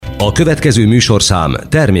A következő műsorszám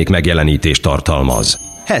termék megjelenítést tartalmaz.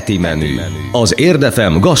 Heti Menü, az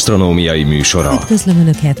Érdefem gasztronómiai műsora. Üdvözlöm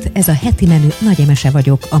Önöket, ez a Heti Menü, Nagy Emese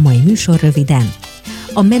vagyok, a mai műsor röviden.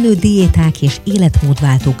 A menő, diéták és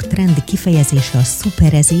életmódváltók trendi kifejezése a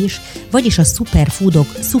szuperezés, vagyis a szuperfoodok,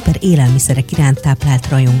 szuperélelmiszerek iránt táplált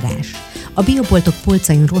rajongás. A bioboltok,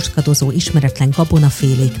 polcain, roskadozó, ismeretlen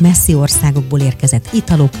gabonafélék, messzi országokból érkezett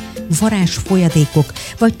italok, varázsfolyadékok,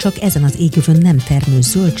 vagy csak ezen az égövön nem termő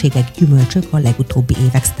zöldségek-gyümölcsök a legutóbbi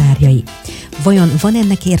évek sztárjai. Vajon van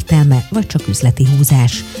ennek értelme, vagy csak üzleti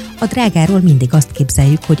húzás? A drágáról mindig azt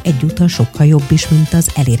képzeljük, hogy egyúttal sokkal jobb is, mint az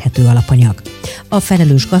elérhető alapanyag. A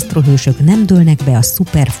felelős gasztrohősök nem dőlnek be a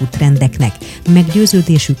szuperfood trendeknek,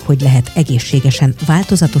 meggyőződésük, hogy lehet egészségesen,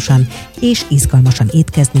 változatosan és izgalmasan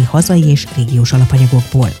étkezni hazai és régiós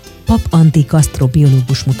alapanyagokból. Papp Andi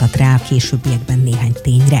gasztro-biológus mutat rá a későbbiekben néhány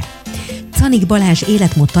tényre. Czanik Balázs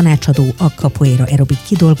életmód tanácsadó, a capoeira-aerobic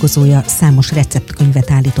kidolgozója számos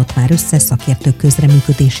receptkönyvet állított már össze szakértők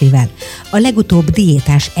közreműködésével. A legutóbb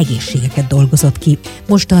diétás egészségeket dolgozott ki.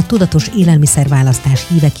 Most a tudatos élelmiszerválasztás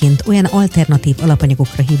híveként olyan alternatív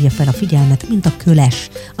alapanyagokra hívja fel a figyelmet, mint a köles,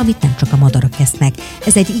 amit nem csak a madarak esznek.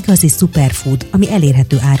 Ez egy igazi superfood, ami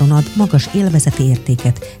elérhető áron ad magas élvezeti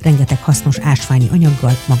értéket, rengeteg hasznos ásványi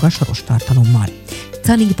anyaggal, magas rostartalommal.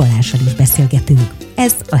 Czanik Balázsral is beszélgetünk.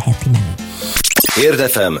 Ez a Heti Menü.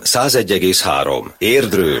 Érdefem 101,3.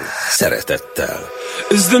 Érdről szeretettel.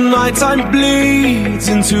 As the nighttime bleeds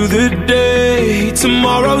into the day,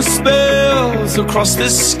 tomorrow spills across the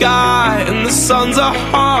sky, and the suns are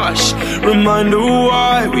harsh, reminder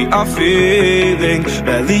why we are feeling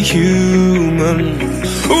barely human.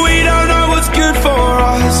 We don't know what's good for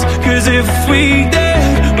us, 'cause if we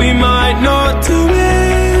did, we might not do it.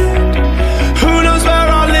 Who knows where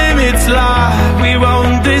our limits lie, we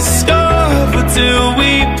won't discover till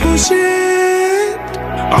we push it.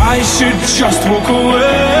 I should just walk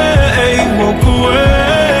away,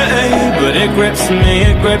 but it grips me,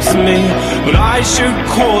 but I should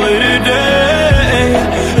call it a day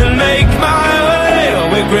and make my way,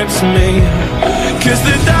 oh it grips me, 'cause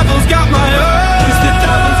the devil's got my arms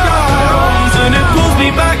and it pulls me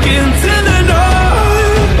back into the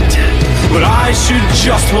night, but I should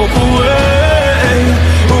just walk away,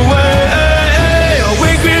 oh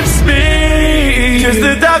it grips me, 'cause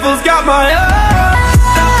the devil's got my arms.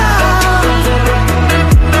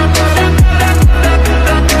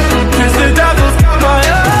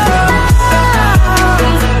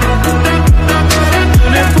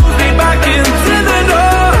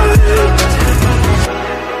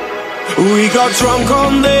 We got drunk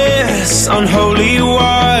on this unholy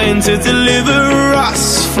wine to deliver us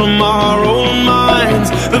from our own minds.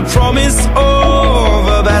 The promise of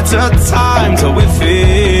a better time till we're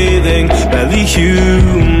feeling barely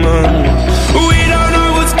human. We don't know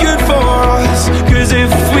what's good for us, 'cause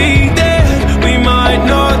if we did, we might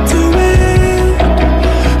not do it.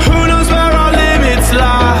 Who knows where our limits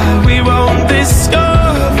lie, we won't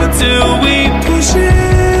discover till we push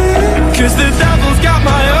it, 'cause the devil's got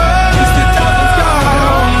my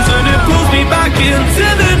back into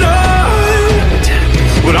the night,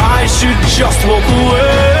 but I should just walk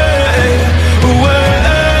away, oh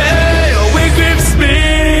it grips me,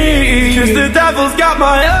 'cause the devil's got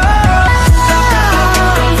my arms,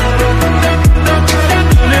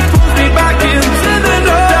 and it pulls me back into the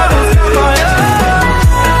night, my arms,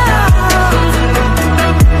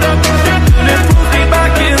 and it pulls me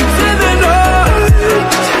back into the night.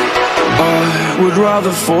 I would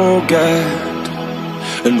rather forget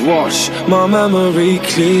and wash my memory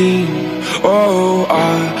clean. Oh,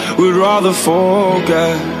 I would rather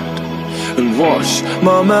forget and wash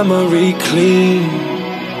my memory clean.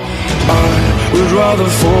 I would rather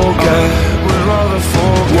forget,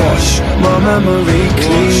 wash my memory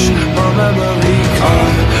clean. I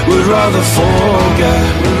would rather forget,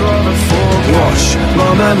 wash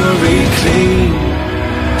my memory clean,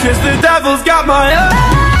 'cause the devil's got my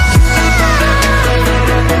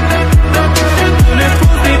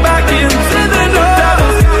back into the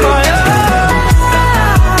night, my arms,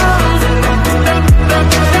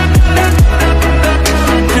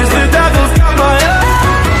 'cause the devil's got my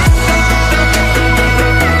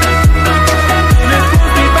and it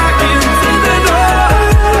pulls me back into the night,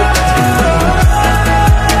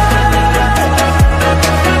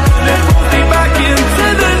 and it pulls me back into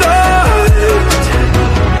the night.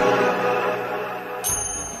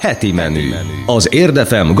 Heti Menü, az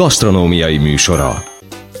Érdefem gasztronómiai műsora.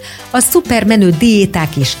 A szupermenő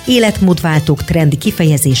diéták és életmódváltók trendi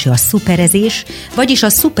kifejezése a szuperezés, vagyis a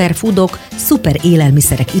szuperfoodok,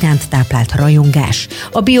 szuperélelmiszerek iránt táplált rajongás.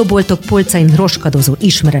 A bioboltok polcain roskadozó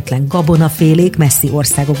ismeretlen gabonafélék, messzi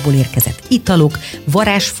országokból érkezett italok,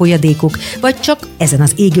 varázsfolyadékok, vagy csak ezen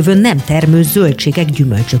az égövön nem termő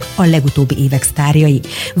zöldségek-gyümölcsök a legutóbbi évek sztárjai.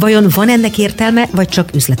 Vajon van ennek értelme, vagy csak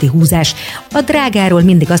üzleti húzás? A drágáról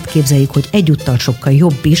mindig azt képzeljük, hogy egyúttal sokkal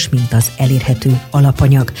jobb is, mint az elérhető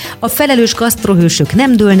alapanyag. A felelős gasztrohősök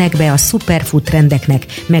nem dőlnek be a szuperfood trendeknek,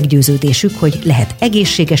 meggyőződésük, hogy lehet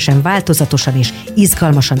egészségesen, változatosan és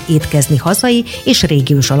izgalmasan étkezni hazai és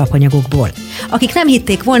régiós alapanyagokból. Akik nem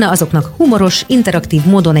hitték volna, azoknak humoros, interaktív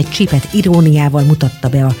módon egy csípet iróniával mutatta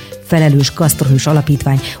be a Felelős Gasztrohős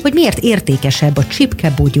Alapítvány, hogy miért értékesebb a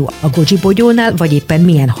csipkebogyó a goji-bogyónál, vagy éppen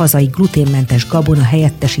milyen hazai gluténmentes gabona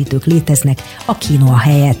helyettesítők léteznek a kínoa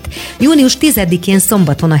helyett. Június 10-én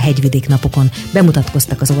szombaton a Hegyvidék napokon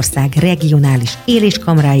bemutatkoztak az ország regionális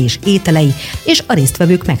éléskamrái és ételei, és a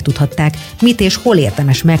résztvevők megtudhatták, mit és hol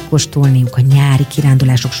érdemes megkóstolniuk a nyári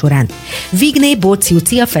kirándulások során. Vigné Bócz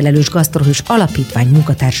a Felelős Gasztrohős Alapítvány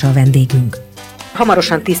munkatársa a vendégünk.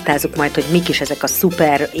 Hamarosan tisztázzuk majd, hogy mik is ezek a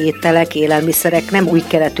szuper ételek, élelmiszerek, nem új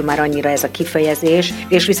keletű már annyira ez a kifejezés,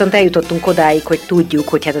 és viszont eljutottunk odáig, hogy tudjuk,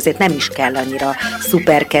 hogy hát azért nem is kell annyira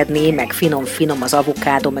szuperkedni, meg finom az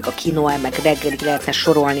avokádó, meg a quinoa, meg reggelig lehetne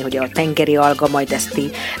sorolni, hogy a tengeri alga, majd ezt ti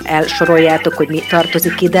elsoroljátok, hogy mi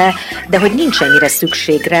tartozik ide, de hogy nincs ennyire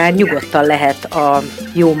szükség rá, nyugodtan lehet a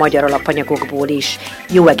jó magyar alapanyagokból is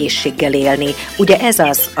jó egészséggel élni. Ugye ez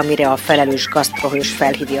az, amire a Felelős Gasztrohős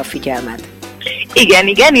felhívja a figyelmet.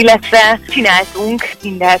 Igen, illetve csináltunk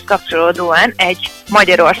mindenhez kapcsolódóan egy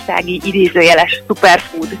magyarországi idézőjeles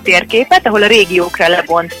szuperfood térképet, ahol a régiókra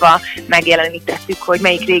lebontva megjelenítettük, hogy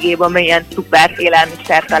melyik régióban milyen szuper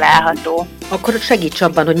élelmiszer található. Akkor segíts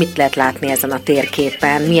abban, hogy mit lehet látni ezen a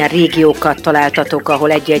térképen, milyen régiókat találtatok,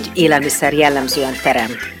 ahol egy-egy élelmiszer jellemzően terem.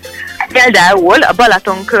 Például a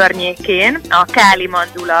Balaton környékén a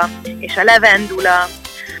kálimandula és a levendula,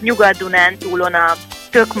 Nyugat-Dunántúlon a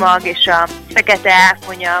tökmag és a fekete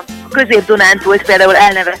áfonya. A Közép-Dunántúlt például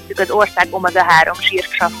elneveztük az ország omega-3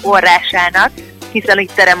 sírsav forrásának, hiszen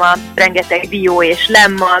itt terem a rengeteg dió és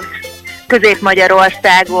lemmag.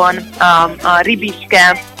 Közép-Magyarországon a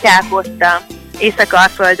ribiske, káposzta,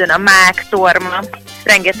 Észak-Alföldön a mák, torma,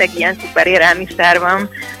 rengeteg ilyen szuper élelmiszer van.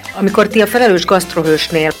 Amikor ti a Felelős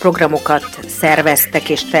Gasztrohősnél programokat szerveztek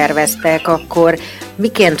és terveztek, akkor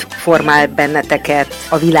miként formál benneteket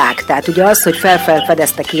a világ? Tehát ugye az, hogy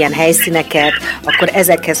felfedeztek ilyen helyszíneket, akkor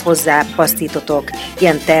ezekhez hozzápasszítotok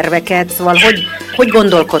ilyen terveket, szóval hogy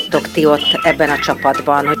gondolkodtok ti ott ebben a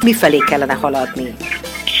csapatban, hogy mifelé kellene haladni?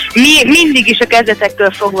 Mi mindig is a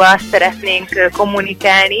kezdetektől fogva azt szeretnénk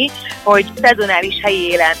kommunikálni, hogy szezonális helyi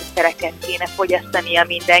élelmiszereket kéne fogyasztania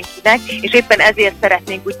mindenkinek, és éppen ezért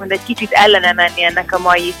szeretnénk úgymond egy kicsit ellene menni ennek a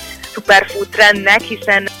mai superfood trendnek,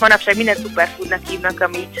 hiszen manapság minden superfoodnak hívnak,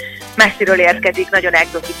 ami messziről érkezik, nagyon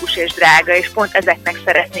egzotikus és drága, és pont ezeknek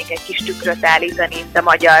szeretnénk egy kis tükröt állítani itt a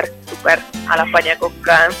magyar szuper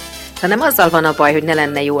alapanyagokkal. Hanem azzal van a baj, hogy ne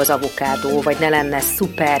lenne jó az avokádó, vagy ne lenne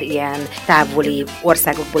szuper ilyen távoli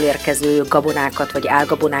országokból érkező gabonákat, vagy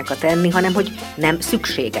álgabonákat enni, hanem hogy nem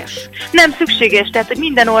szükséges. Nem szükséges, tehát hogy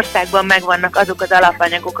minden országban megvannak azok az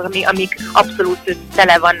alapanyagok, amik abszolút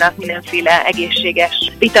tele vannak mindenféle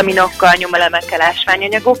egészséges vitaminokkal, nyomelemekkel,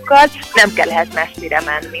 ásványanyagokkal, nem kell ehhez messzire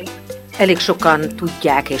menni. Elég sokan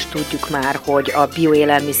tudják és tudjuk már, hogy a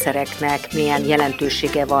bioélelmiszereknek milyen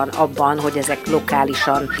jelentősége van abban, hogy ezek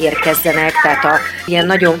lokálisan érkezzenek, tehát ilyen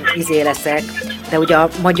nagyon leszek, de ugye a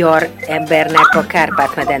magyar embernek a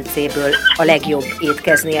Kárpát-medencéből a legjobb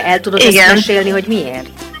étkeznie. El tudod ezt mesélni, hogy miért?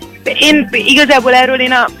 Igazából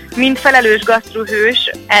erről mint felelős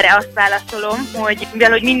gasztrohős, erre azt válaszolom, hogy mivel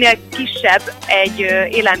hogy minél kisebb egy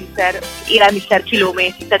élelmiszer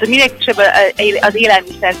kilométer, tehát minél kisebb az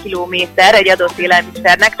élelmiszer kilométer egy adott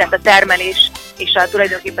élelmiszernek, tehát a termelés és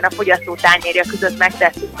tulajdonképpen a fogyasztó tányérja között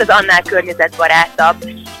megtesszük, az annál környezetbarátabb.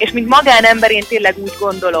 És mint magánember én tényleg úgy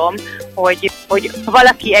gondolom, hogy ha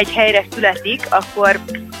valaki egy helyre születik, akkor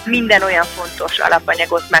minden olyan fontos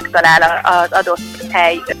alapanyagot megtalál az adott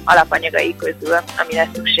hely alapanyagai közül, amire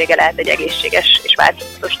szüksége lehet egy egészséges és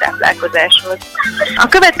változatos táplálkozáshoz. A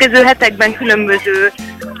következő hetekben különböző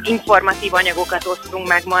informatív anyagokat osztunk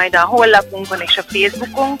meg majd a honlapunkon és a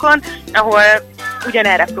Facebookunkon, ahol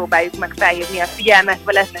ugyanerre próbáljuk meg felhívni a figyelmet,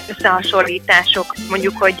 vagy lesznek összehasonlítások,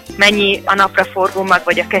 mondjuk, hogy mennyi a napraforgó mag,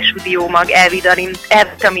 vagy a kesúdiómag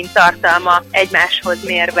E-vitamin tartalma egymáshoz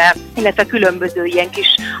mérve, illetve különböző ilyen kis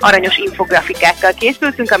aranyos infografikákkal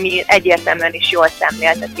készültünk, ami egyértelműen is jól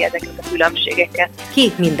szemlélteti ezeket a különbségeket.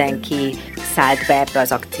 Mindenki szállt be ebbe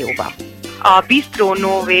az akcióba. A Bistro No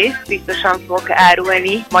Waste biztosan fog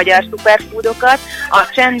árulni magyar szuperfoodokat, a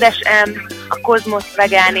Csendes M, a Kozmosz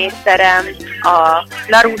vegán étterem, a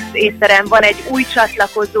Larusz étterem, van egy új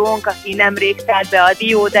csatlakozónk, aki nemrég szállt be, a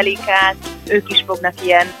Diódelikát, ők is fognak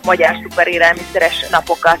ilyen magyar szuperélelmiszeres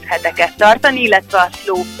napokat, heteket tartani, illetve a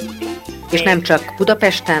Slow Fooding. És nem csak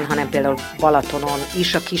Budapesten, hanem például Balatonon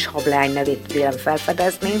is a Kis Hablány nevét vélem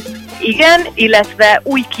felfedezni. Igen, illetve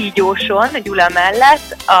új Kígyóson, Gyula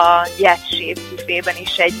mellett, a Jetsév büfében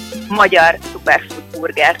is egy magyar superfood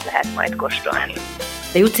burgert lehet majd kóstolni.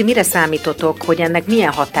 De Juci, mire számítotok, hogy ennek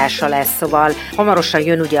milyen hatása lesz? Szóval hamarosan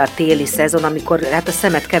jön ugye a téli szezon, amikor hát a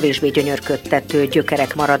szemet kevésbé gyönyörködtető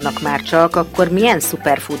gyökerek maradnak már csak, akkor milyen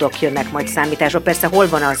szuperfoodok jönnek majd számításba? Persze hol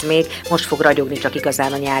van az még, most fog ragyogni csak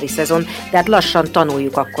igazán a nyári szezon, de hát lassan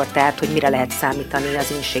tanuljuk akkor tehát, hogy mire lehet számítani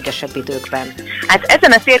az ínségesebb időkben. Hát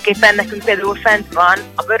ezen a térképen nekünk például fent van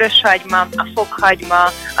a vöröshagyma, a fokhagyma,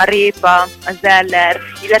 a répa, a zeller,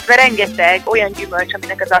 illetve rengeteg olyan gyümölcs,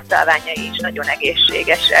 aminek az asztalványai is nagyon egészségesek.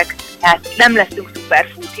 Hát nem leszünk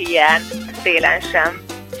szuperfood hiány télen sem.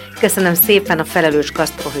 Köszönöm szépen a Felelős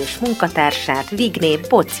Gasztrohős munkatársát, Vigné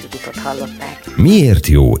Boc Juditot hallották. Miért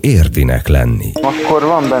jó érdinek lenni? Akkor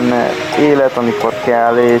van benne élet, amikor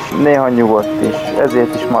kell, és néha nyugodt is.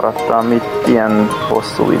 Ezért is maradtam itt ilyen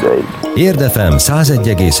hosszú ideig. Érdefem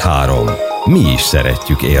 101,3. Mi is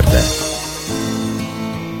szeretjük Érde.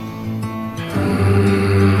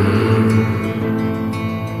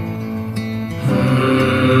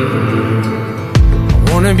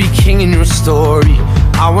 Be king in your story.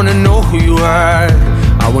 I wanna know who you are.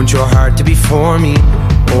 I want your heart to be for me.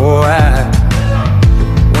 Oh, I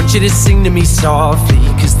want you to sing to me softly,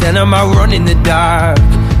 'cause then I'm out running the dark.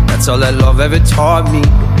 That's all that love ever taught me.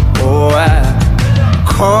 Oh, I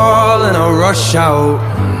call and I'll rush out.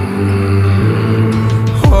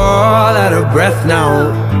 All out of breath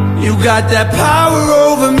now. You got that power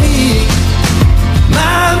over me.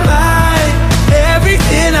 My mind,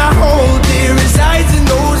 everything I hold dear resides in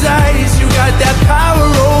those eyes. You got that power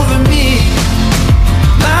over me.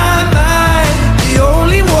 My mind, the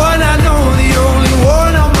only one I know, the only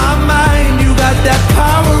one on my mind. You got that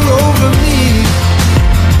power over me.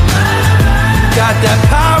 You got that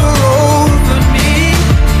power over me.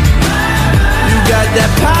 You got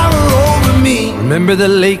that power over me. Remember the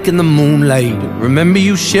lake in the moonlight. Remember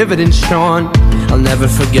you shivered and shone. I'll never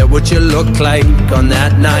forget what you looked like on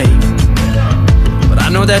that night. But I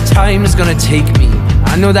know that time is gonna take me.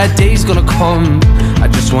 I know that day's gonna come. I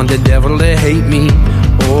just want the devil to hate me.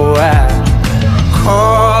 Oh, I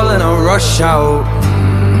call and I'll rush out.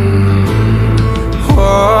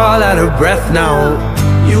 All out of breath now.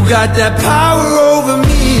 You got that power over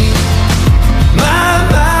me. My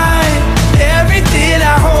mind, everything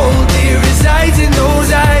I hold dear resides in those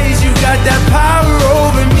eyes. You got that power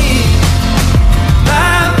over me.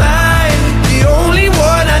 My mind, the only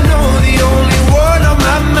one I know, the only one on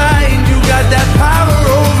my mind. You got that power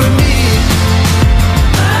over me.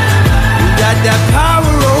 You got that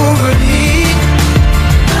power over me.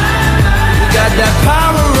 You got that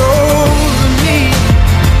power over me.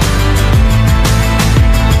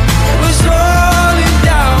 It was rolling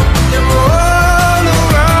down and all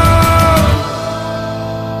around.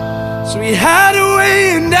 So we hide away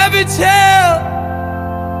and never tell.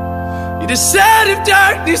 The side of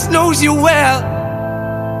darkness knows you well.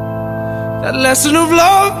 That lesson of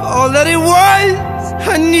love, all that it was,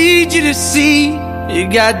 I need you to see. You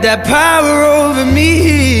got that power over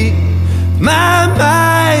me. My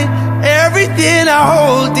mind, everything I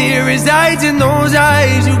hold dear resides in those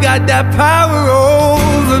eyes. You got that power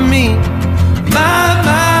over me. My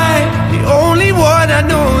mind, the only one I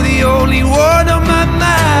know, the only one on my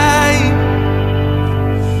mind.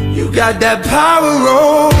 You got that power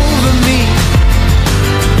over me.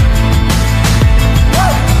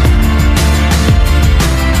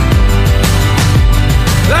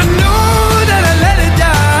 I know that I let it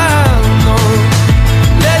down, no,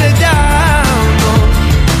 let it down, no.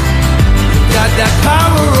 You got that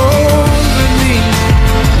power over me.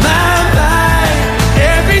 My mind,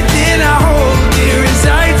 everything I hold dear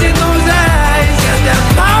resides in those eyes. Got that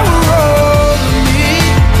power over me.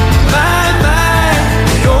 My mind,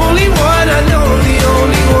 the only one I know, the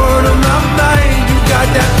only one on my mind.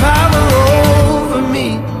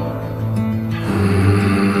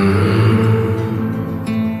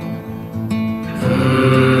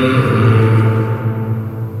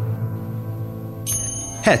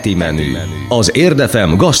 Heti Menü, az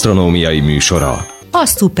érdefem gasztronómiai műsora. A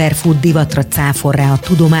szuperfood divatra cáfor rá a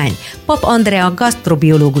tudomány. Papp Andi, a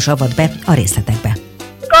gasztro-biológus avat be a részletekbe.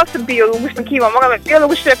 Gasztro-biológusnak hívom magam, mert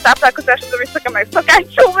biológus vagyok, táplálkozásról is szakom, meg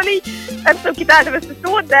szakács van így. Nem tudom, kitáltam ezt a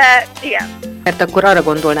szót, de igen. Mert akkor arra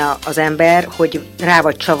gondolna az ember, hogy rá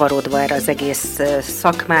vagy csavarodva erre az egész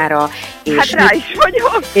szakmára. És hát rá is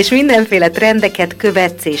vagyok. És mindenféle trendeket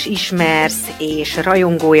követsz és ismersz, és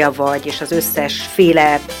rajongója vagy, és az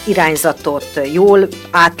összesféle irányzatot jól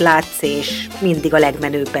átlátsz, és mindig a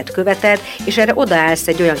legmenőbbet követed, és erre odaállsz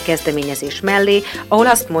egy olyan kezdeményezés mellé, ahol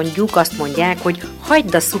azt mondják, hogy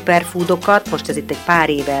hagyd a szuperfoodokat, most ez itt egy pár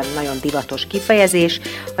éve nagyon divatos kifejezés,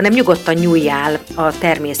 hanem nyugodtan nyúljál a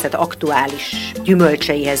természet aktuális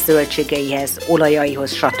gyümölcseihez, zöldségeihez,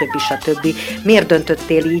 olajaihoz, stb. Miért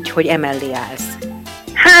döntöttél így, hogy emellé állsz?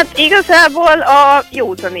 Hát igazából a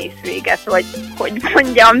józanész véget, vagy hogy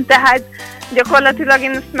mondjam, tehát gyakorlatilag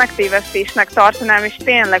én ezt megtévesztésnek tartanám, és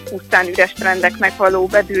tényleg pusztán üres trendeknek való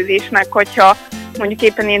bedőlésnek, hogyha mondjuk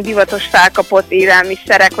éppen ilyen divatos felkapott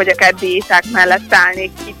élelmiszerek, vagy akár diéták mellett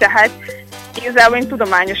állnék ki, tehát igazából én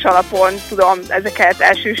tudományos alapon tudom ezeket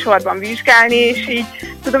elsősorban vizsgálni, és így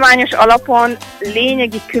tudományos alapon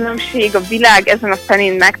lényegi különbség a világ ezen a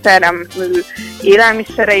felén megtermelő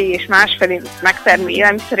élelmiszerei és másfelén megtermelő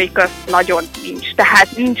élelmiszerei közt nagyon nincs. Tehát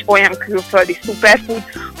nincs olyan külföldi szuperfood,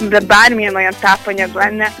 amiben bármilyen olyan tápanyag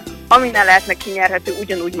lenne, ami ne lehetne kinyerhető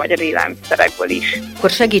ugyanúgy magyar élelmiszerekből is. Akkor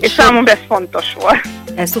segíts, és számomra ez fontos volt.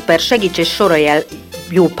 Ez szuper, segíts és sorolj el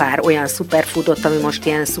jó pár olyan szuperfoodot, ami most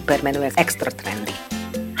ilyen szupermenő, extra trendi.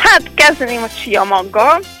 Hát kezdeném a chia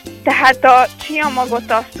maggal. Tehát a chia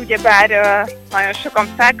magot azt ugyebár nagyon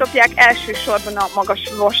sokan felkapják, elsősorban a magas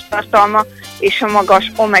rosttartalma és a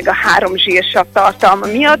magas omega-3 zsírsav tartalma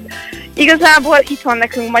miatt. Igazából itt van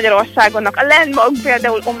nekünk Magyarországon a landmag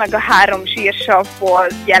például omega-3 zsírsavból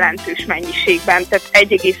jelentős mennyiségben, tehát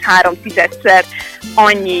 1,3-szer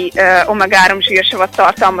annyi omega-3 zsírsavat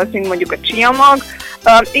tartalmaz, mint mondjuk a chia mag.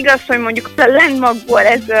 Igaz, hogy mondjuk a landmagból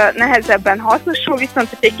ez nehezebben hasznosul, viszont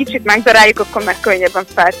ha egy kicsit megdaráljuk, akkor meg könnyebben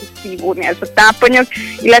fel tud szívódni ez a tápanyag,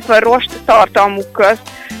 illetve a rost tartalmuk közt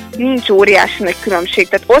nincs óriási nagy különbség.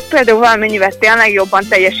 Tehát ott például valamennyivel tényleg jobban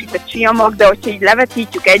teljesít a chia mag, de hogyha így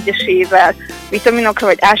levetítjük egyesével vitaminokra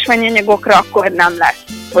vagy ásványi anyagokra, akkor nem lesz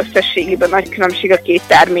összességében nagy különbség a két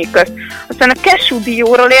termék közt. Aztán a cashew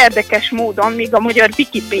dióról érdekes módon még a magyar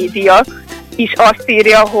Wikipédia is azt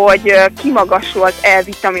írja, hogy kimagasolt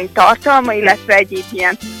E-vitamin tartalma, illetve egyéb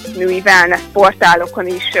ilyen női wellness portálokon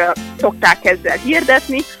is szokták ezzel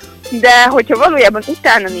hirdetni, de hogyha valójában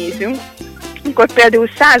utána nézünk, akkor például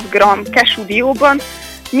 100 g cashew dióban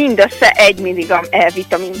mindössze 1 mg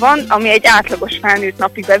E-vitamin van, ami egy átlagos felnőtt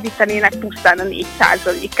napi bevitelének pusztán a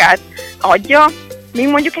 4%-át adja, míg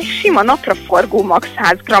mondjuk egy sima napraforgó mag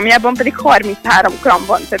 100 g-jában pedig 33 g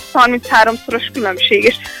van, tehát 33-szoros különbség,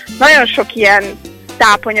 és nagyon sok ilyen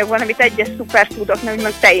tápanyag van, amit egyes szuperfoodok nem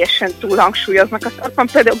teljesen túlhangsúlyoznak, azt van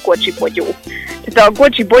például a goji bogyó. Tehát a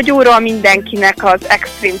goji bogyóról mindenkinek az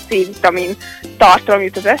extrém C-vitamin tartalom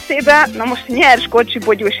jut az eszébe, na most a nyers goji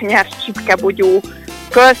bogyó és a nyers csipkebogyó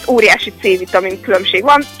közt óriási C-vitamin különbség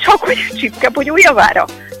van, csak hogy a csipkebogyó javára.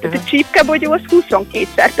 Tehát a csípkebogyó az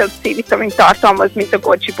 22-szer több C-vitamin tartalmaz, mint a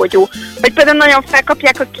goji bogyó. Vagy például nagyon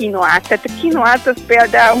felkapják a kinoát. Tehát a kinoát az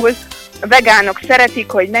például a vegánok szeretik,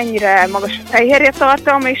 hogy mennyire magas a fehérje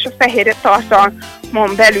tartalma, és a fehérje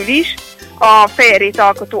tartalmon belül is a fehérjét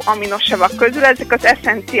alkotó aminosavak közül, ezek az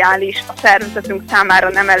eszenciális, a szervezetünk számára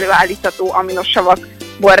nem előállítható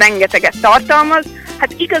aminosavakból rengeteget tartalmaz.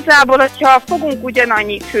 Hát igazából, hogyha fogunk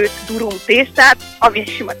ugyanannyi főtt durum tésztát, ami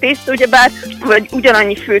sima tészta ugyebár, vagy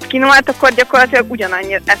ugyanannyi főtt kinoát, akkor gyakorlatilag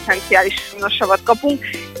ugyanannyi eszenciális aminosavat kapunk,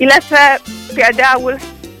 illetve például,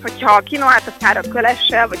 hogyha a kinoát akár a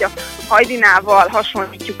kölessel, vagy a hajdinával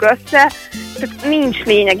hasonlítjuk össze, tehát nincs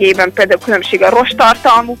lényegében például különbség a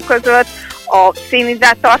rosttartalmuk között, a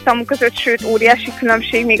szénhidrát tartalmuk között, sőt óriási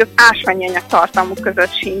különbség még az ásványi anyag tartalmuk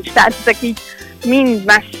között sincs. Tehát ezek így mind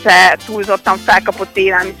messze túlzottan felkapott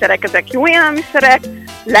élelmiszerek, ezek jó élelmiszerek,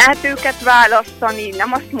 lehet őket választani,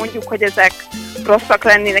 nem azt mondjuk, hogy ezek rosszak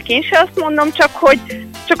lennének, én se azt mondom,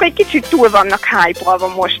 csak egy kicsit túl vannak hype-olva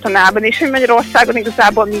mostanában, és hogy Magyarországon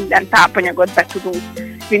igazából minden tápanyagot be tudunk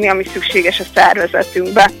vinni, ami szükséges a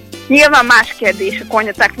szervezetünkbe. Nyilván más kérdés a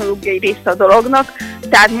konyhatechnológiai része a dolognak,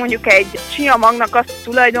 tehát mondjuk egy chia magnak azt a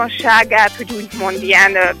tulajdonságát, hogy úgymond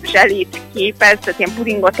ilyen zselét képez, tehát ilyen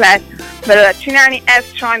pudingot lehet belőle csinálni,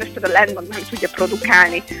 ezt sajnos például a landmag nem tudja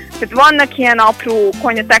produkálni. Tehát vannak ilyen apró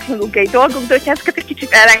konyhatechnológiai dolgok, de hogyha ezeket egy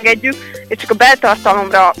kicsit elengedjük, és csak a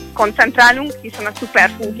beltartalomra koncentrálunk, hiszen a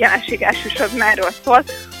superfood jelenség elsősorban erről szól,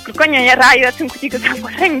 akkor annyian rájöttünk, hogy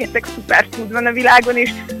igazából rengeteg szuperfood van a világon, és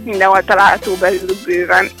mindenhol található belőlük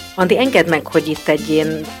bőven. Andi, engedd meg, hogy itt egy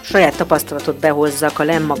ilyen saját tapasztalatot behozzak a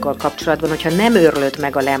lemmaggal kapcsolatban, hogyha nem őrlöd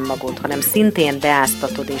meg a lemmagot, hanem szintén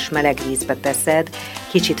beáztatod és meleg vízbe teszed,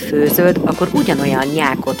 kicsit főzöd, akkor ugyanolyan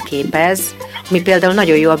nyákot képez, ami például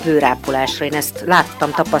nagyon jó a bőrápolásra. Én ezt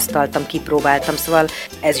láttam, tapasztaltam, kipróbáltam, szóval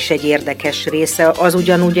ez is egy érdekes része. Az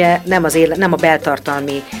ugyanúgy nem a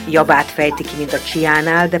beltartalmi javát fejti ki, mint a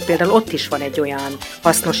csiánál, de például ott is van egy olyan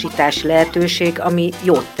hasznosítási lehetőség, ami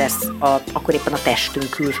jót tesz akkor éppen a testünk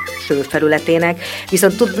külső felületének.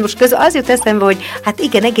 Viszont most az jut eszembe, hogy hát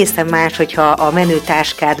igen, egészen más, hogyha a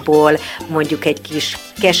menőtáskádból mondjuk egy kis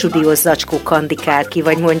kesudiós zacskó kandikál ki,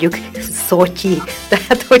 vagy mondjuk szotyi,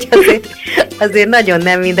 tehát hogy azért nagyon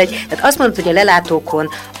nem mindegy. Tehát azt mondod, hogy a lelátókon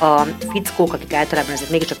a fickók, akik általában azért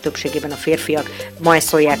mégiscsak többségében a férfiak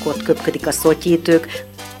majszolják, ott köpködik a szotyit, ők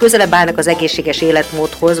közelebb állnak az egészséges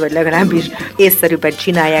életmódhoz, vagy legalábbis észszerűbben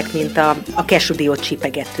csinálják, mint a kesudiót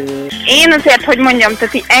csipegető. Én azért, hogy mondjam,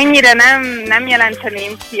 tehát ennyire nem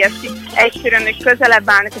jelenteném ki ezt egyszerűen, hogy közelebb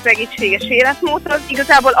állnak az egészséges életmódhoz.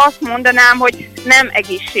 Igazából azt mondanám, hogy nem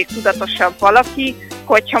egészségtudatosabb valaki,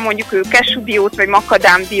 hogyha mondjuk ő kesudiót vagy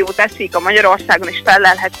makadámdiót eszik a Magyarországon is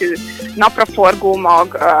fellelhető napraforgó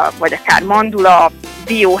mag, vagy akár mandula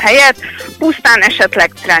dió helyett, pusztán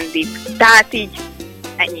esetleg trendi. Tehát így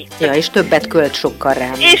ennyi. Ja, és többet költ sokkal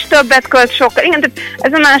rá. És többet költ sokkal. Igen, tehát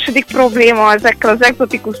ez a második probléma ezekkel az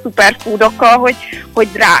egzotikus szuperfoodokkal, hogy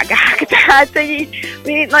drágák. Tehát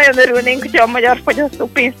mi nagyon örülnénk, hogyha a magyar fogyasztó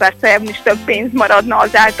pénztárcájában is több pénz maradna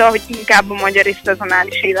azáltal, hogy inkább a magyar és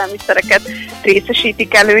szezonális élelmiszereket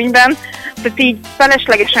részesítik előnyben. Tehát így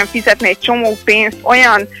feleslegesen fizetni egy csomó pénzt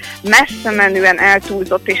olyan messze menően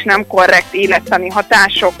eltúlzott és nem korrekt élettani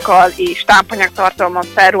hatásokkal és tápanyagtartalommal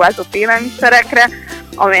felruházott élelmiszerekre,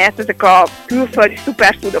 amelyet ezek a külföldi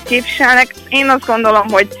szuperfoodok képviselnek. Én azt gondolom,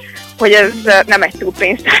 hogy ez nem egy túl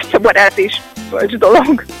pénztárcabarát és bölcs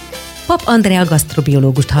dolog. Papp Andrea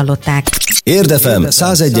gasztro-biológust hallották. Érdefem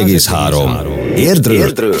 101,3.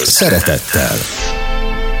 Érdről szeretettel.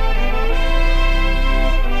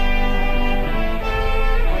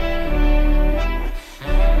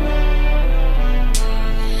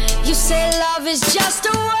 You say love is just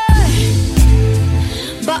a word,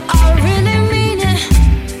 but I really mean it.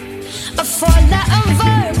 A four-letter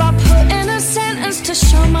verb I put in a sentence to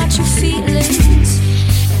show my true feelings.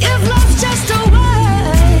 If love's just a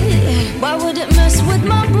word, why would it mess with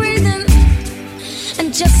my breathing?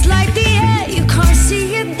 And just like the air, you can't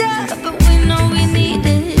see it there, but we know we need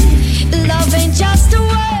it. Love ain't just a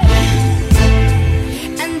word,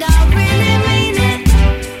 and I really mean it.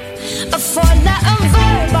 A four-letter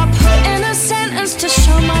verb I put in a sentence to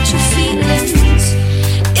show my true feelings.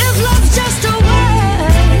 If love's just a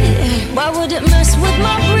word, why would it mess with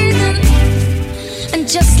my breathing? And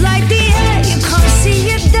just like the air, you can't see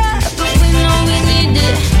it there, but we know we need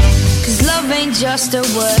it. 'Cause love ain't just a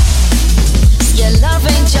word. Yeah, love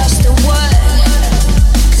ain't just a word.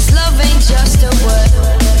 'Cause love ain't just a word.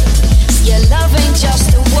 Yeah, love ain't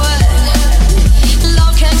just a word.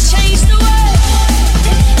 Love can change the world.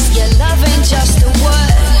 Yeah, love ain't just a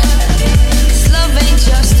word. 'Cause love ain't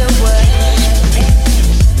just a word.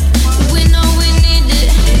 We know we need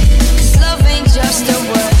it. 'Cause love ain't just a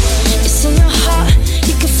word. It's in your heart,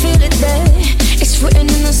 you can feel it there. It's written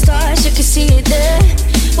in the stars, you can see it there.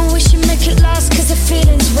 But we should make it last 'cause the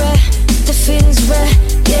feeling's rare. The feeling's rare,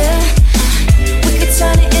 yeah. We could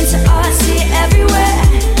turn it into art, see it everywhere.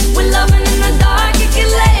 We're loving in the dark, you can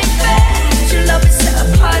let it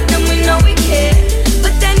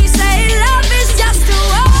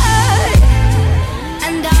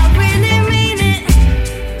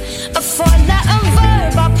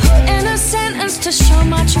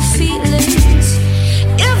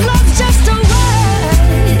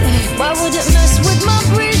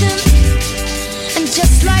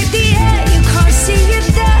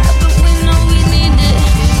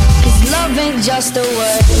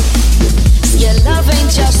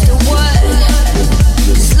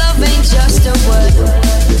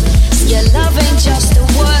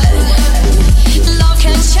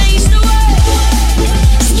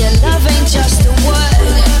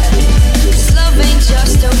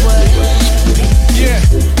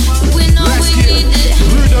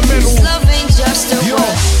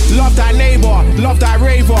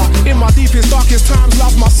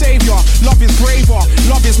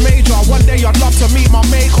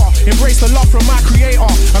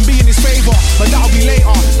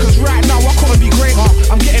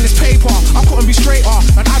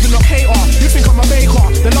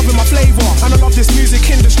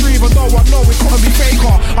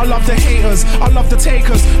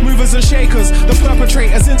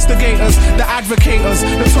perpetrators, instigators, the advocators,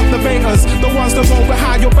 the top debaters, the ones that roll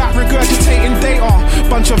behind your back regurgitating data.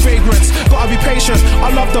 Bunch of vagrants, gotta be patient.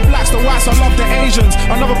 I love the blacks, the whites, I love the Asians,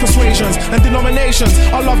 and other persuasions and denominations.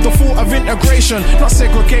 I love the thought of integration, not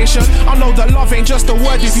segregation. I know that love ain't just a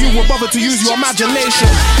word if you will bother to use your imagination.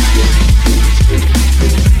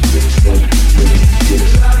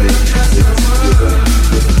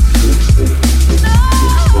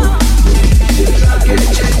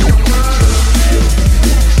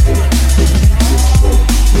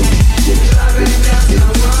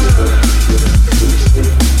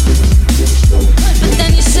 But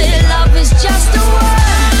then you say love is just a word.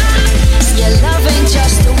 Yeah, love ain't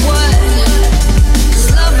just a word. 'Cause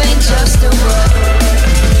love ain't just a word.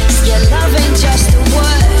 Yeah, love ain't just a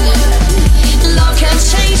word. Love can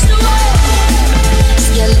change the world.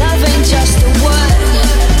 Yeah, love ain't just a word.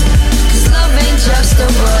 'Cause love ain't just a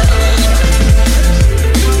word.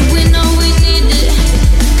 We know we need it.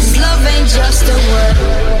 'Cause love ain't just a word.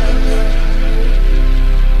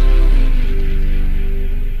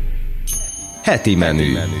 Heti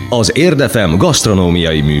menü. Az Érdefem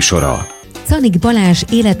gasztronómiai műsora. Czanik Balázs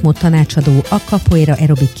életmód tanácsadó, a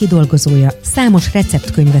capoeira-aerobic kidolgozója számos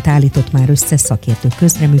receptkönyvet állított már össze szakértők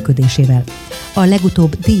közreműködésével. A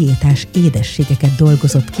legutóbb diétás édességeket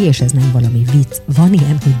dolgozott ki, és ez nem valami vicc. Van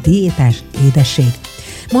ilyen, hogy diétás édesség.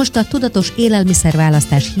 Most a tudatos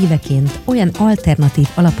élelmiszerválasztás híveként olyan alternatív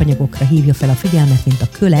alapanyagokra hívja fel a figyelmet, mint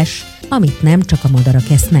a köles, amit nem csak a madarak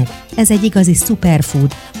esznek. Ez egy igazi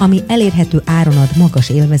superfood, ami elérhető áron ad magas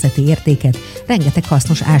élvezeti értéket, rengeteg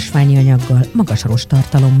hasznos ásványi anyaggal, magas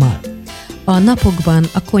rosttartalommal. A napokban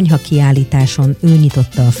a konyha kiállításon ő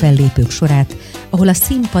nyitotta a fellépők sorát, ahol a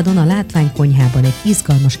színpadon a látványkonyhában egy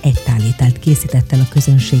izgalmas egytálételt készített el a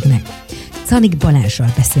közönségnek. Czanik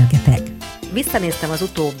Balázsjal beszélgetek. Visszanéztem az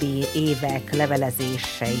utóbbi évek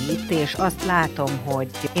levelezéseit, és azt látom, hogy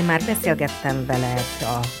én már beszélgettem veled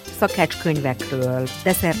a szakácskönyvekről,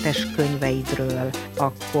 deszertes könyveidről,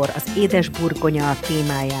 akkor az édesburgonya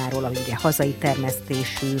témájáról, ami ugye hazai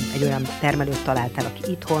termesztésű, egy olyan termelőt találtál,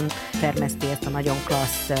 aki itthon termeszti ezt a nagyon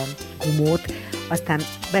klassz gumót. Aztán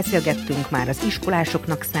beszélgettünk már az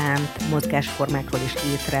iskolásoknak szánt mozgásformákról és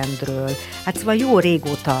étrendről. Hát szóval jó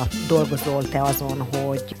régóta dolgozol te azon,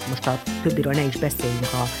 hogy most a többiről ne is beszéljünk,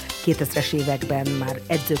 a 2000-es években már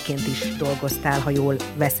edzőként is dolgoztál, ha jól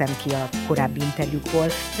veszem ki a korábbi interjúkból.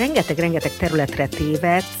 Rengeteg területre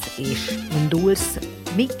tévedsz és indulsz.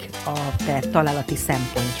 Mik a te találati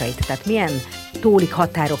szempontjaid? Tehát milyen tólig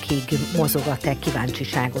határokig mozog a te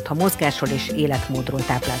kíváncsiságod, ha mozgásról és életmódról,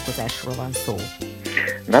 táplálkozásról van szó?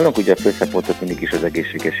 Nálunk ugye a főszepontot mindig is az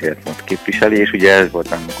egészséges életmód képviseli, és ugye ez volt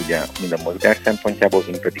nálunk ugye mind a mozgás szempontjából,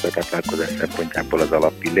 mind pedig a táplálkozás szempontjából az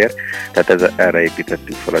alappillér. Tehát erre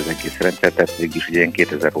építettük fel az egész rendszert, tehát végig ugye én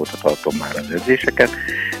 2000 óta tartom már az edzéseket,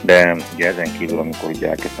 de ugye ezen kívül, amikor ugye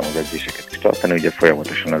elkezdtem az edzéseket is tartani, ugye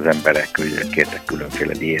folyamatosan az emberek ugye kértek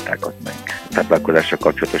különféle diétákat, meg táplálkozással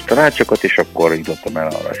kapcsolatos tanácsokat, és akkor jutottam el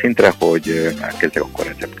arra a szintre, hogy elkezdek akkor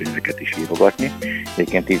receptkönyveket is írogatni.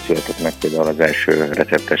 Egyébként így született meg például az első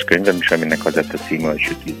receptes könyvem is, aminek az lett a címe, hogy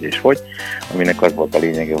Süt, íz és fogy, aminek az volt a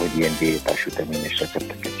lényege, hogy ilyen diétás süteményes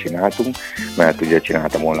recepteket csináltunk, mert ugye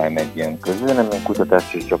csináltam online egy ilyen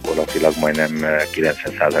közvéleménykutatást, és gyakorlatilag majdnem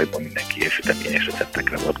 90%-ban mindenki ilyen süteményes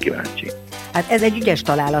receptekre volt kíváncsi. Hát ez egy ügyes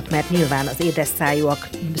találat, mert nyilván az édesszájúak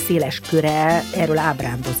széles köre erről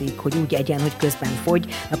ábrándozik, hogy úgy egyen, hogy közben fogy.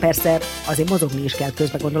 Na persze azért mozogni is kell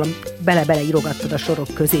közben, gondolom bele-bele írogattad a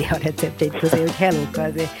sorok közé, a receptjeid közé, hogy hellóka,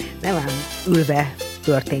 azért nem ám ülve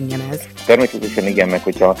történjen ez. Természetesen igen, meg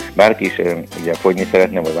hogyha bárki is ugye fogyni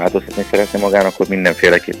szeretne, vagy változtatni szeretne magának, akkor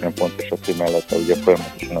mindenféleképpen fontos az, hogy mellette ugye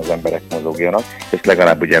folyamatosan az emberek mozogjanak, és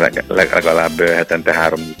legalább ugye legalább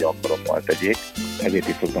hetente 3-4 alkalommal tegyék. Ezért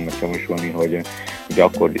is szoktam ezt javasolni, hogy ugye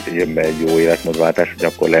akkor jön be egy jó életmódváltás, hogy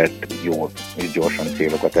akkor lehet jó és gyorsan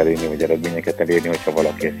célokat elérni, vagy eredményeket elérni, hogyha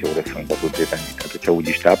valaki ezt jó összhangba tudja tenni. Tehát, hogyha úgy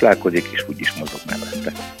is táplálkozik, és úgy is mozog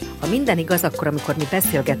mellette. Ha minden igaz, akkor amikor mi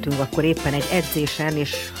beszélgetünk, akkor éppen egy edzésen,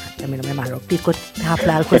 és remélem nem árulok titkot,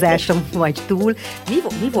 táplálkozáson vagy túl.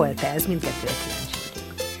 Mi volt ez? Mindkettőre kíváncsi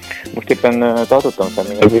vagyok. Most éppen tartottam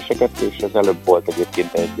személyedzéseket, és az előbb volt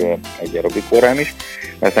egyébként egy aerobik órám is,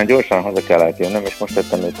 aztán gyorsan haza kellett jönnöm, és most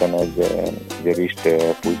tettem éppen egy rist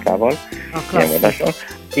pulykával. A klasszik.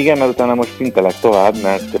 Igen, mert utána most pintelek tovább,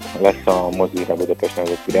 mert lesz a Mozira Budapest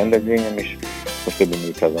nevezetű rendezvényem, és most több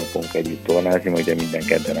mint 400-an fogunk együtt tornázni, majd ugye minden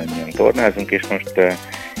kedden annyian tornázunk, és most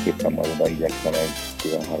éppen majd oda igyekszem egy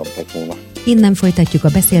 13 perc múlva. Innen folytatjuk a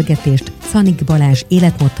beszélgetést Czanik Balázs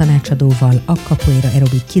életmód tanácsadóval, a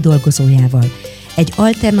capoeira-aerobic kidolgozójával. Egy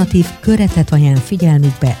alternatív köretet ajánl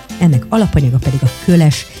figyelmükbe, ennek alapanyaga pedig a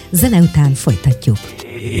köles, zene után folytatjuk.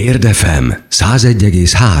 Érdefem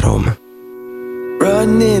 101,3.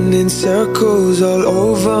 Running in circles all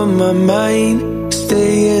over my mind,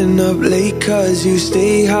 staying up late cause you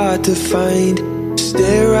stay hard to find.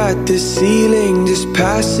 Stare at the ceiling, just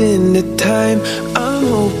passing the time. I'm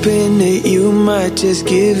hoping that you might just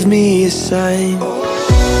give me a sign.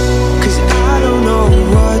 Cause I don't know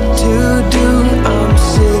what to do. I'm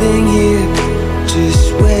sitting here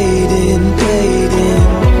just waiting.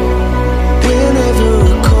 Whenever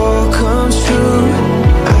a call comes through,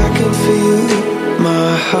 I can feel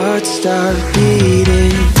my heart start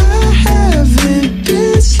beating. I haven't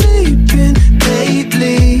been sleeping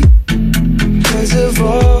lately because of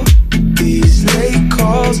all these late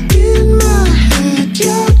calls in my head.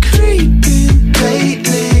 You're creeping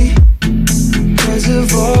lately because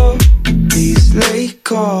of all these late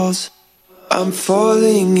calls. I'm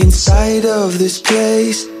falling inside of this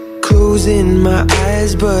place, closing my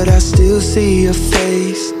eyes but I still see your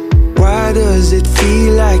face. Why does it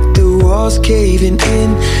feel like the walls caving in?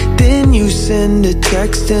 Then you send a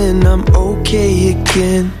text and I'm okay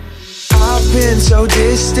again. I've been so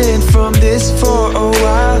distant from this for a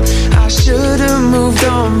while. I should've moved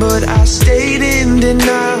on but I stayed in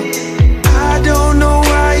denial. I don't know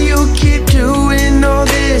why you keep doing all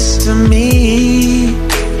this to me.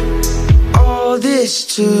 All this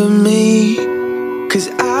to me. Cause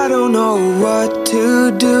I don't know what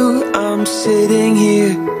to do. I'm sitting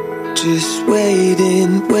here just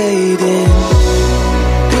waiting.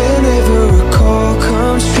 Whenever a call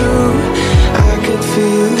comes through, I can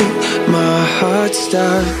feel my heart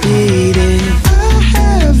start beating. I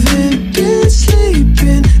haven't been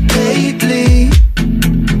sleeping lately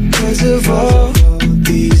because of all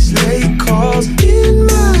these late calls in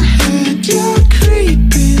my head. You're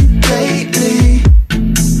creeping lately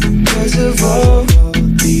because of all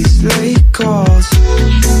these late calls.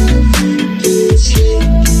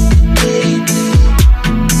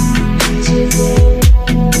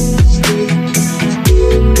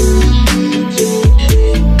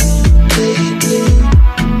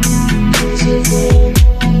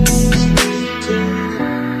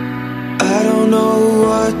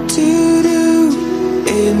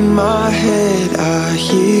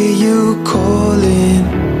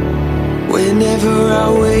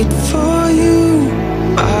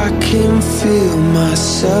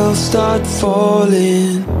 Start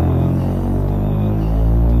falling.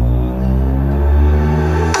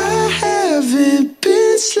 I haven't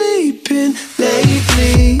been sleeping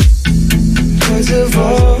lately because of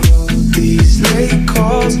all these late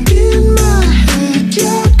calls in my head.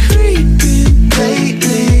 You're creeping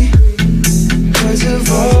lately because of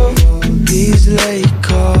all these late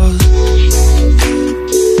calls.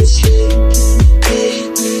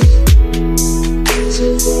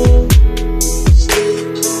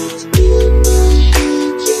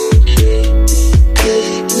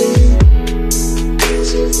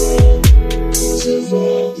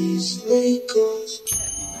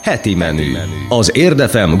 Heti menü. Az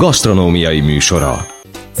Érdefem gasztronómiai műsora.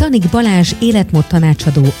 Czanik Balázs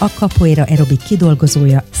életmódtanácsadó, a capoeira-aerobic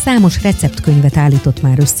kidolgozója számos receptkönyvet állított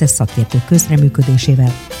már össze szakértő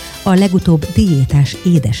közreműködésével. A legutóbb diétás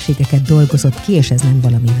édességeket dolgozott ki, és ez nem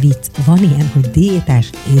valami vicc. Van ilyen, hogy diétás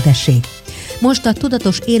édesség. Most a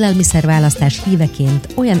tudatos élelmiszerválasztás híveként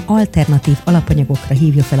olyan alternatív alapanyagokra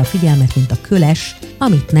hívja fel a figyelmet, mint a köles,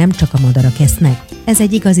 amit nem csak a madarak esznek. Ez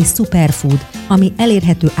egy igazi superfood, ami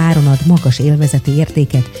elérhető áron ad magas élvezeti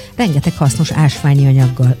értéket, rengeteg hasznos ásványi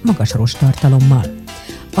anyaggal, magas rosttartalommal.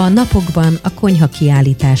 A napokban a konyha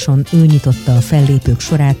kiállításon ő nyitotta a fellépők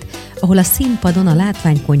sorát, ahol a színpadon a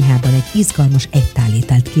látványkonyhában egy izgalmas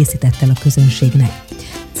egytálételt készített el a közönségnek.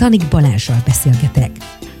 Czanik Balázsjal beszélgetek.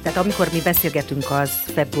 Tehát amikor mi beszélgetünk, az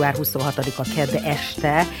február 26-a kedd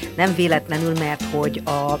este, nem véletlenül, mert hogy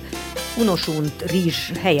a unosunt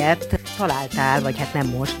rizs helyett találtál, vagy hát nem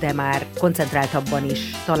most, de már koncentráltabban is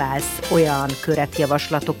találsz olyan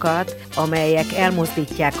köretjavaslatokat, amelyek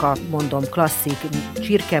elmozdítják a, mondom, klasszik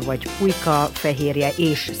csirke vagy pulyka fehérje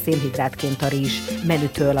és szénhidrátként a rizs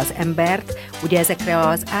menütől az embert. Ugye ezekre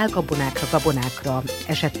az álgabonákra, gabonákra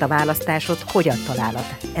esett a választásod. Hogyan találod?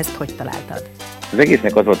 Ezt hogy találtad? Az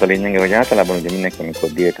egésznek az volt a lényege, hogy általában ugye mindenki, amikor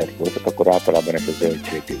diétát folytat, akkor általában ez a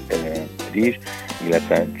zöldség rizs,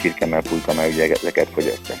 illetve csirkemell, pulykamell ugye ezeket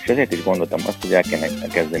fogyasztják. És ezért is gondoltam azt, hogy el kellene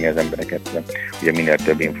kezdeni az embereket ugye minél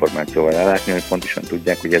több információval ellátni, hogy pontosan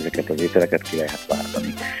tudják, hogy ezeket az ételeket ki lehet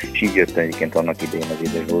váltani. És így jött egyébként annak idején az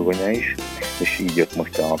édesburgonya is, és így jött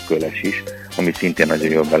most a köles is, ami szintén nagyon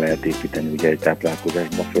jól be lehet építeni ugye egy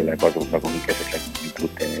táplálkozásba, főleg azoknak, akik esetleg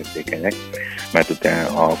gluténérzékenyek, mert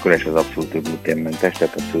utána a köles az abszolút gluténmentes,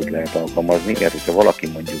 tehát abszolút lehet alkalmazni, mert hogyha valaki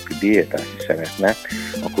mondjuk diétázni szeretne,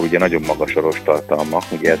 akkor ugye nagyon magas a rosttartalma,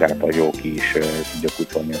 ugye ezáltal jó ki is tudja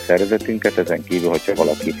kucolni a szervezetünket, ezen kívül, hogyha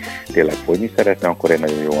valaki tényleg fogyni szeretne, akkor egy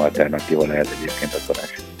nagyon jó alternatíva lehet egyébként a köles.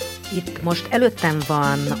 Itt most előttem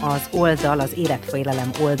van az oldal, az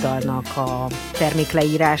életfélelem oldalnak a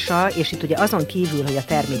termékleírása, és itt ugye azon kívül, hogy a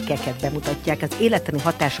termékeket bemutatják, az élettani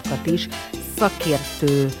hatásokat is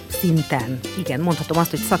szakértő szinten, igen, mondhatom azt,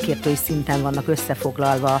 hogy szakértői szinten vannak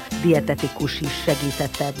összefoglalva, dietetikus is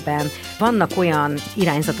segített ebben. Vannak olyan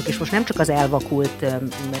irányzatok, és most nem csak az elvakult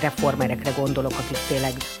reformerekre gondolok, akik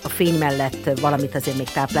tényleg a fény mellett valamit azért még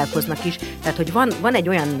táplálkoznak is, tehát hogy van egy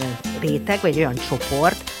olyan réteg, vagy egy olyan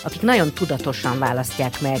csoport, akik nagyon tudatosan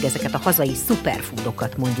választják meg ezeket a hazai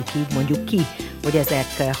szuperfoodokat, mondjuk ki, hogy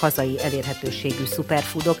ezek hazai elérhetőségű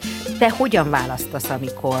szuperfoodok. Te hogyan választasz,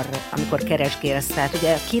 amikor keresgélsz? Tehát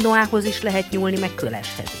ugye kinoához is lehet nyúlni, meg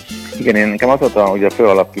köleshez is. Igen, én nekem az volt a fő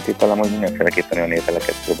alapkitételem, hogy mindenféleképpen olyan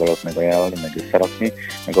ételeket próbálok meg ajánlani, meg összerakni,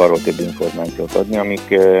 meg arról több információt adni,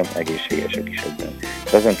 amik egészségesek is egyben.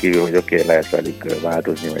 De azon kívül, hogy oké, lehet velük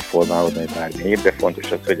változni, vagy formálódni, vagy bármi egyéb, de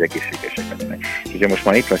fontos az, hogy egészségesek legyenek. És ugye most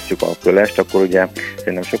már itt látjuk a kölest, akkor ugye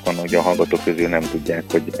szerintem sokan ugye a hallgatók közül nem tudják,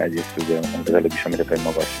 hogy egyrészt ugye az előbb is említett, hogy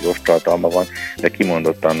magas rosttartalma van, de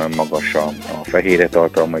kimondottan magas a fehérje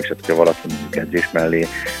tartalma, és hogyha valaki mondjuk edzés mellé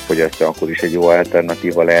fogyasztja, akkor is egy jó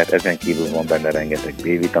alternatíva lehet. Ezen kívül van benne rengeteg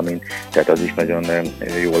B-vitamin, tehát az is nagyon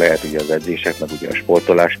jó lehet ugye az edzések, meg ugye a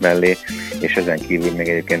sportolás mellé, és ezen kívül még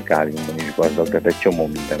egyébként káliumban is gazdag, tehát egy csomó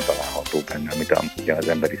minden található benne, amit ugye az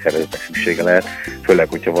emberi szervezetnek szüksége lehet, főleg,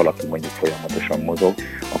 hogyha valaki mondjuk folyamatosan mozog,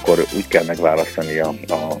 akkor úgy kell megválasztani a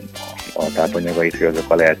tápanyagait, hogy azok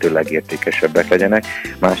a lehető legértékesebbek legyenek.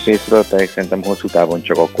 Másrésztről szerintem hosszú távon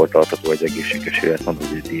csak akkor tartható egy egészséges életmód,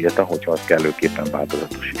 vagy egy diéta, hogyha az kellőképpen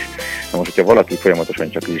változatos is. Na most, hogyha valaki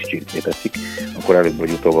folyamatosan csak rizscsirkét eszik, akkor előbb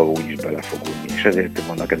vagy utóbb úgy is bele fog unni. És ezért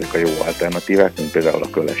vannak ezek a jó alternatívák, mint például a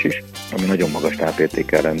köles is, ami nagyon magas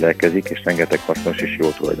tápértékkel rendelkezik, és rengeteg hasznos és jó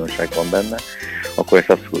tulajdonság van benne, akkor ezt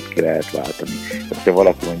abszolút ki lehet váltani. Tehát, ha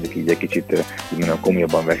valaki mondjuk így egy kicsit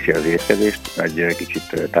komolyabban veszi az étkezést, egy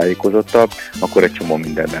kicsit tájékozottabb, akkor egy csomó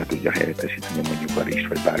mindennel tudja helyettesíteni mondjuk a rizst,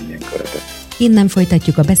 vagy bármilyen köretet. Innen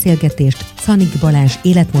folytatjuk a beszélgetést Czanik Balázs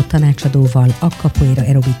életmód tanácsadóval, a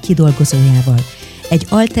capoeira-aerobic kidolgozójával. Egy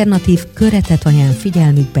alternatív köretet ajánl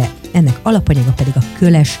figyelmükbe, ennek alapanyaga pedig a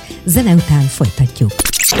köles, zene után folytatjuk.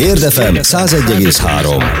 Érdefem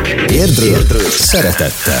 101,3. Érdről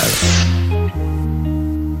szeretettel.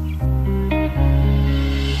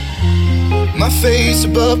 My face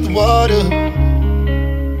above the water,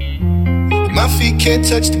 my feet can't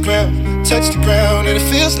touch the ground, and it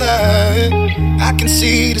feels like I can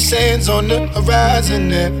see the sands on the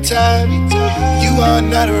horizon every time you are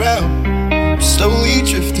not around, slowly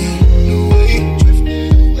drifting away,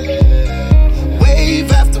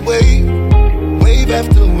 wave after wave, wave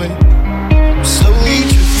after wave, slowly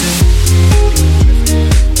drifting,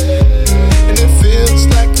 and it feels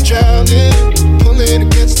like I'm drowning, pulling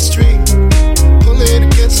against the stream, pulling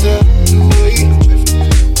against the wave,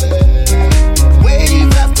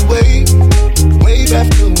 wave after wave, wave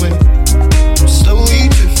after wave, slowly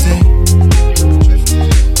drifting,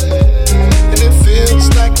 and it feels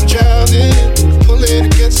like I'm drowning, pulling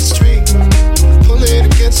against the stream, pulling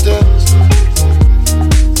against us.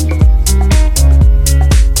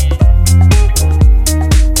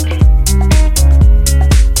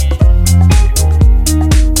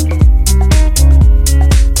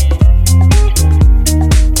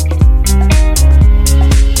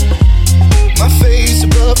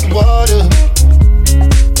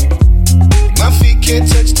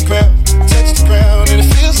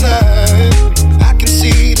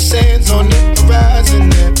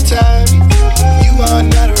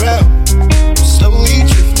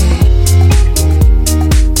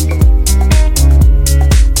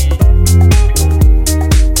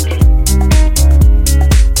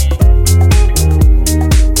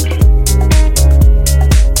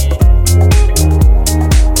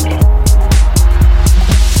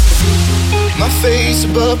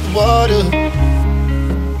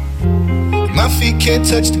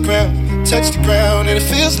 Touch the ground, and it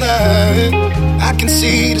feels like I can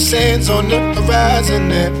see the sands on the horizon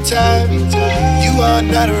every time you are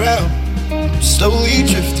not around, slowly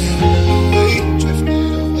drifting away,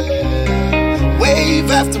 wave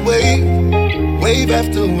after wave, wave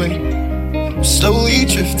after wave, slowly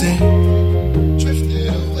drifting away,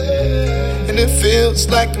 and it feels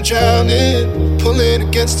like I'm drowning, pulling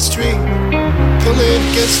against the stream, pulling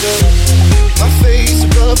against her. My face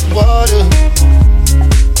above the water.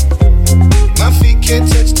 My feet can't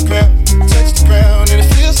touch the ground, and it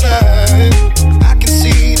feels like I can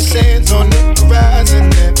see the sands on the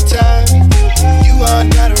horizon every time you are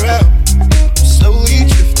not around. I'm slowly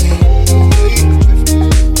drifting away,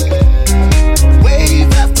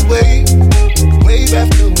 wave after wave, wave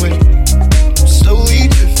after wave. I'm slowly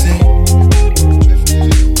drifting,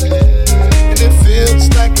 and it feels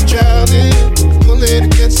like I'm drowning, pulling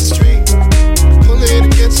against the stream, pulling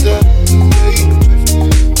against the wave.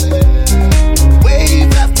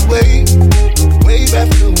 Wave after wave, wave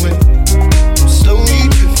after wave, I'm slowly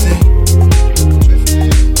drifting,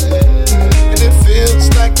 and it feels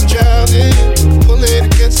like I'm drowning, pulling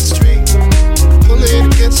against the stream, pulling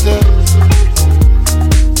against the.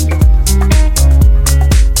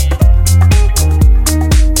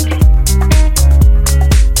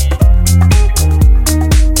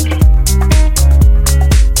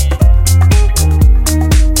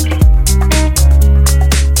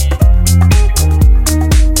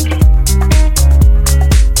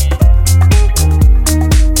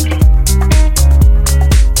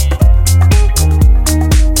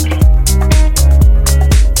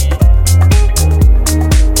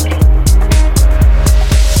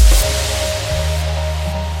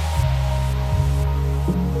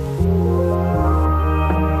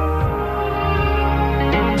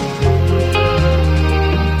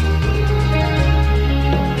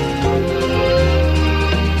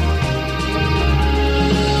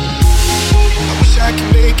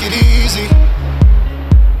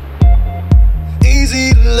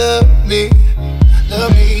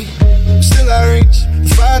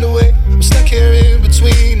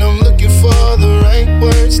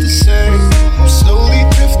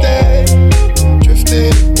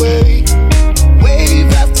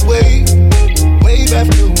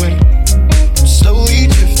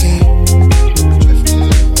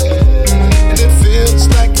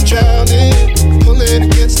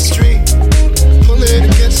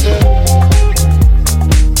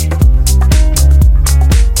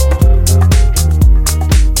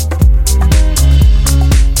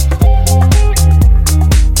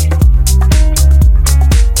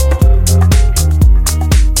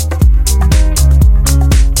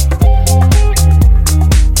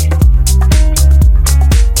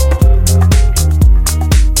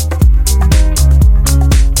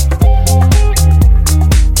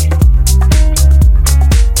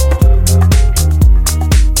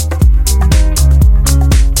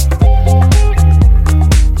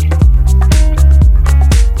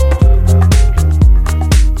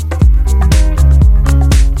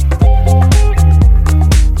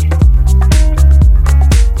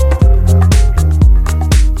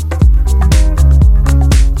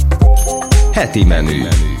 Heti Menü,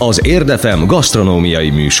 az Érdefem gasztronómiai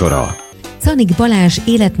műsora. Czanik Balázs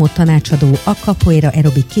életmódtanácsadó, a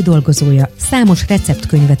capoeira-aerobic kidolgozója számos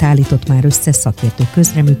receptkönyvet állított már össze szakértők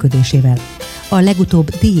közreműködésével. A legutóbb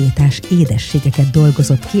diétás édességeket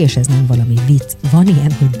dolgozott ki, és ez nem valami vicc. Van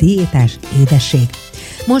ilyen, hogy diétás édesség.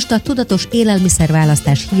 Most a tudatos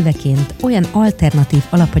élelmiszerválasztás híveként olyan alternatív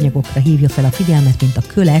alapanyagokra hívja fel a figyelmet, mint a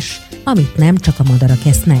köles, amit nem csak a madarak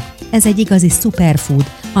esznek. Ez egy igazi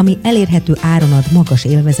szuperfood, ami elérhető áron ad magas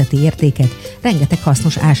élvezeti értéket, rengeteg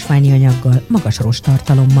hasznos ásványi anyaggal, magas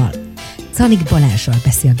rosttartalommal. Czanik Balázsjal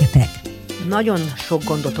beszélgetek. Nagyon sok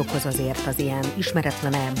gondot okoz azért az ilyen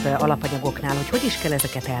ismeretlenebb alapanyagoknál, hogy is kell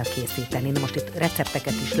ezeket elkészíteni. Na most itt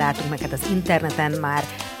recepteket is látunk, meg hát az interneten már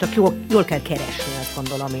csak jól kell keresni, azt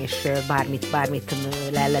gondolom, és bármit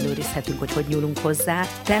leellenőrizhetünk, hogy nyúlunk hozzá.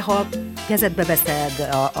 Te, ha kezedbe veszed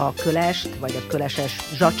a kölest, vagy a köleses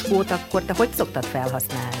zsacskót, akkor te hogy szoktad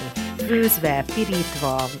felhasználni? Főzve,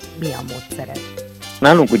 pirítva, mi a módszered?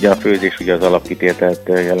 Nálunk ugye a főzés ugye az alapkitételt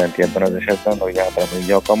jelenti ebben az esetben, hogy általában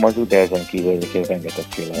így alkalmazzuk, de ezen kívül egyébként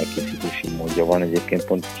rengetegféle elkészítési módja van. Egyébként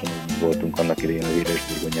pontosan úgy voltunk annak idején az édes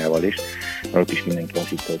burgonyával is, mert ott is mindenki azt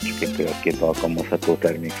hitte, hogy csak egy következő alkalmazható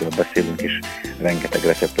termékről beszélünk, és rengeteg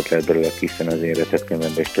receptet lehet belőle készíteni az én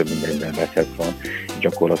receptkönyvemben, és több mint 40 recept van.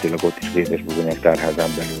 Gyakorlatilag ott is az édesburgonyák tárházán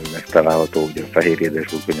belül megtalálható, ugye a fehér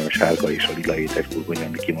édesburgonya, a sárga és a lila édesburgonya,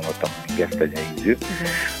 ami kimondottan gesztenye ízű.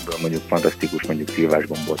 Mondjuk fantasztikus, mondjuk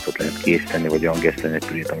szilvásgomboltot lehet készíteni, vagy olyan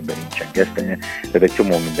gesztenyepürét, amiben nincsen gesztenye. Tehát egy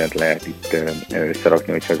csomó mindent lehet itt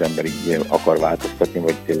összerakni, hogyha az ember így akar változtatni,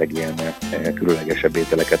 vagy tényleg ilyen különlegesebb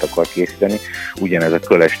ételeket akar készíteni. Ugyanez a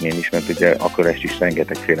kölesnél is, mert ugye a kölest is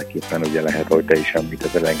rengetegféleképpen ugye lehet, ahogy te is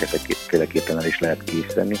említetted, rengetegféleképpen el is lehet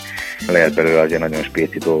készíteni. Lehet belőle azért nagyon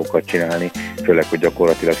spéci dolgokat csinálni, főleg, hogy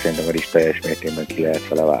gyakorlatilag szerintem is teljes mértékben ki lehet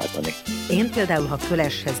vele váltani. Én például, ha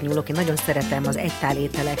köleshez nyúlok, én nagyon szeretem az egytál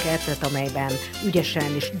ételeket, amelyben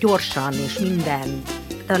ügyesen és gyorsan és minden,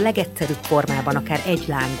 a legegyszerűbb formában, akár egy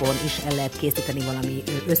lángon is el lehet készíteni valami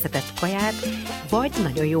összetett kaját, vagy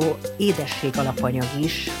nagyon jó édesség alapanyag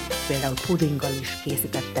is, például pudinggal is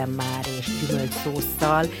készítettem már, és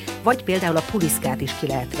gyümölcsszósszal, vagy például a puliszkát is ki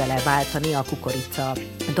lehet vele váltani, a kukorica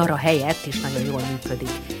dara helyett is nagyon jól működik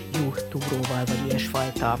juhtúróval, vagy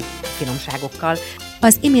ilyesfajta finomságokkal.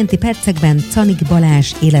 Az iménti percekben Czanik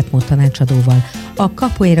Balázs életmódtanácsadóval, a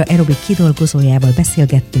capoeira-aerobic kidolgozójával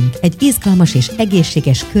beszélgettünk egy izgalmas és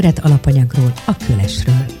egészséges köret alapanyagról, a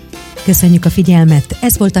kölesről. Köszönjük a figyelmet!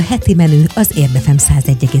 Ez volt a Heti Menü, az Érdefem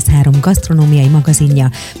 101,3 gasztronómiai magazinja.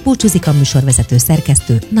 Búcsúzik a műsorvezető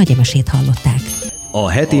szerkesztő, Nagy Emesét hallották. A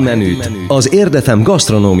Heti Menüt, az Érdefem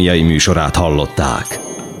gasztronómiai műsorát hallották.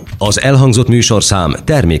 Az elhangzott műsorszám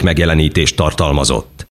termékmegjelenítést tartalmazott.